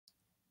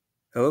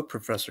Hello,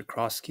 Professor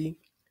Krosky.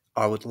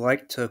 I would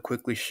like to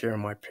quickly share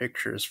my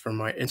pictures from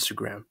my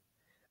Instagram.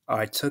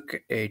 I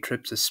took a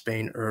trip to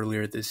Spain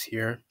earlier this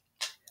year.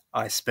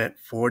 I spent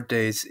 4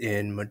 days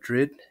in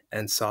Madrid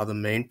and saw the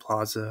main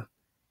plaza,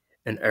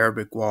 an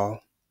Arabic wall,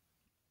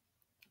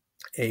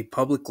 a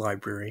public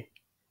library,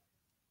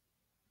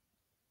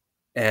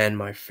 and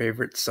my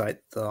favorite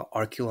site, the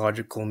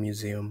Archaeological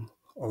Museum,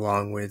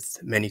 along with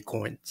many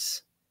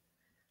coins.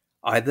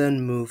 I then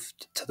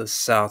moved to the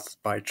south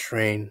by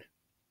train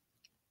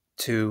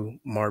to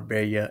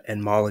Marbella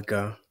and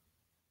Malaga,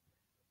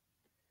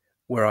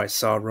 where I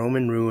saw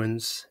Roman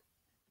ruins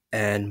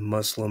and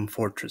Muslim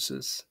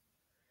fortresses.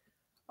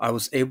 I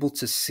was able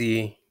to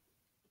see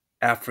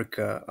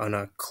Africa on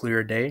a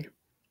clear day.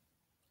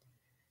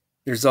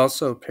 There's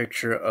also a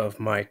picture of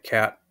my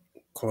cat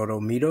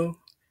Coromito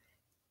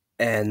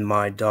and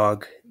my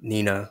dog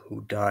Nina,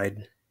 who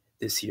died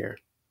this year.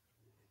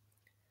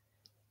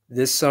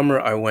 This summer,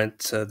 I went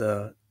to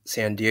the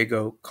San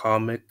Diego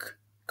Comic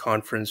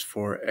Conference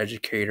for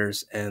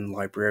Educators and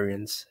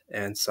Librarians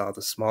and saw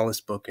the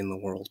smallest book in the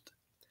world.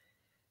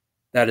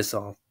 That is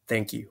all.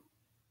 Thank you.